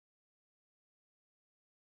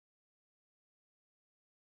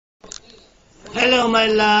Hello, my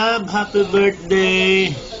love. Happy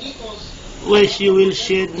birthday. Wish you will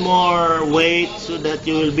shed more weight so that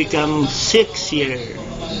you will become sexier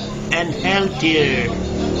and healthier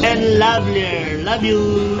and lovelier. Love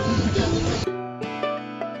you.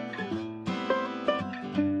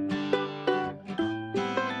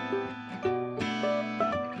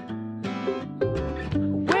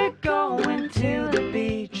 We're going to the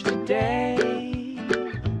beach today.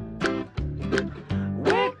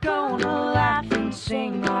 We're gonna laugh and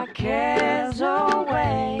sing our cares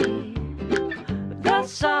away. The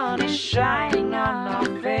sun is shining on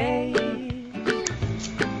our face.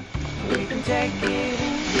 We can take it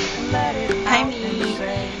and let it Hi, out Mi. and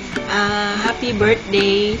say, Happy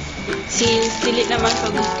birthday. Since dili naman ka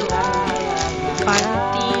gusto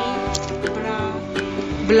panty, bra,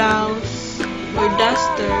 blouse, or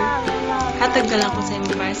duster, hatag na lang ko sa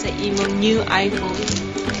imo para sa imong new iPhone.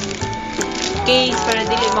 Case para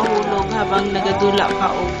dili mahulog habang nagadula ka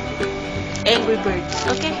og Angry Birds.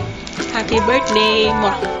 Okay? Happy birthday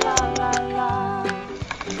mo.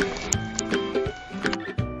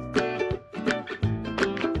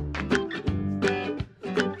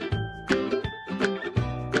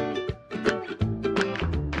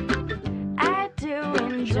 I do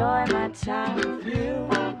enjoy my time with you,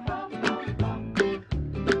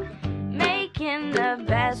 making the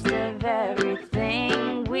best of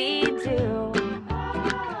everything we do.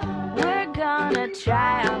 We're gonna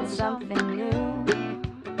try out something new,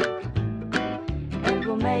 and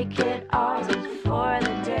we'll make it ours before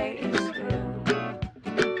the day is through.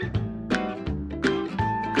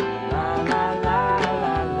 La la la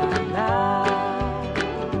la la la.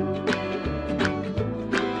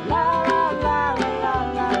 La la la la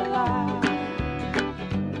la la.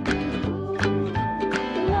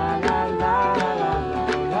 La la la la la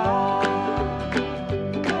la.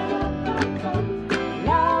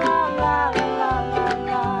 La la la la la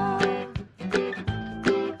la.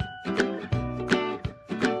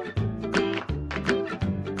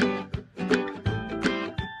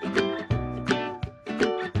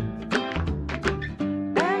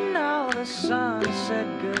 And now the sun said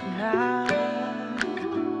goodnight.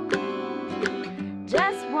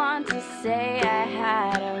 Just want to say I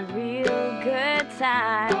had a real good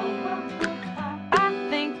time. I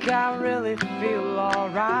think I really feel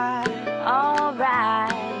alright,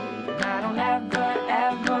 alright. I don't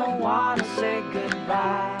ever wanna say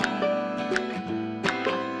goodbye.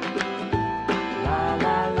 La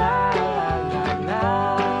la la la la la.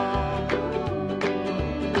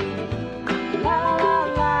 La la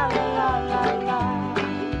la la la la.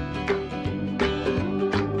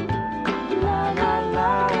 La la la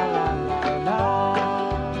la la la.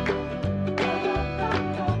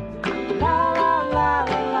 La la la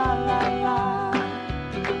la la la.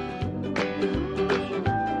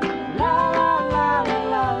 La la la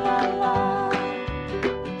la la la.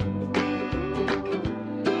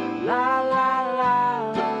 La la la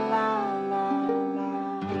la la la.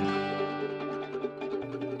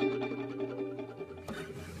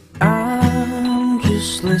 I'm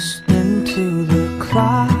just listening to the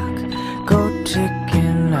clock go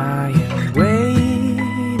ticking. I am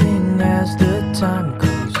waiting as the time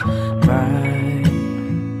goes by.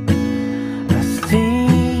 I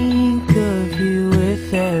think of you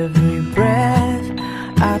with every breath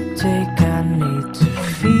I take. I need to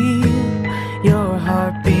feel your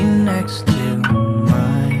heartbeat next to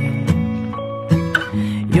mine.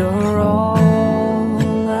 You're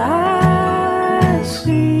all I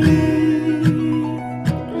see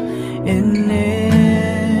in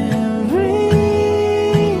everything.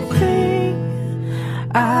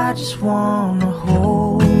 I just wanna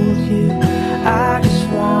hold you. I just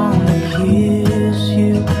wanna kiss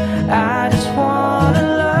you. I just wanna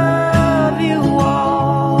love you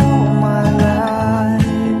all my life.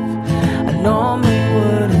 I normally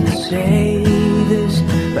wouldn't say this,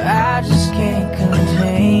 but I just can't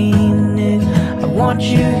contain it. I want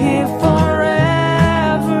you here.